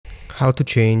how to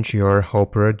change your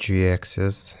Opera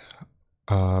GX's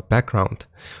background.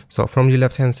 So from the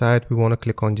left hand side, we want to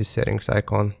click on the settings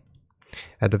icon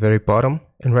at the very bottom,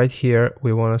 and right here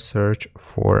we want to search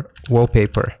for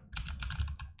wallpaper.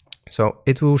 So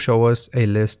it will show us a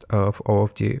list of all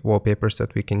of the wallpapers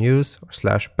that we can use,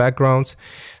 slash backgrounds.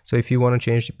 So if you want to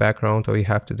change the background, all you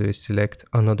have to do is select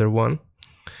another one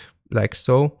like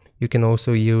so. You can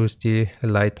also use the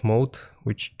light mode,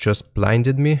 which just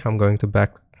blinded me. I'm gonna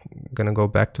go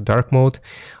back to dark mode.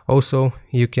 Also,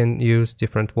 you can use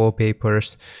different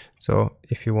wallpapers. So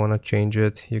if you want to change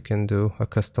it, you can do a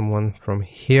custom one from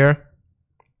here,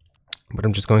 but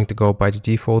I'm just going to go by the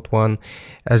default one.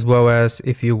 As well as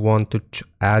if you want to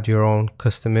add your own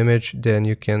custom image, then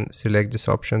you can select this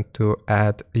option to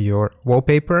add your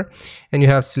wallpaper, and you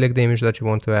have to select the image that you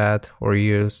want to add or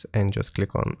use and just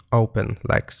click on open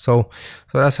like so.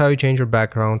 So that's how you change your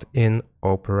background in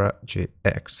Opera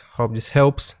GX. Hope this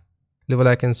helps. Leave a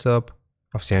like and sub.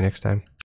 I'll see you next time.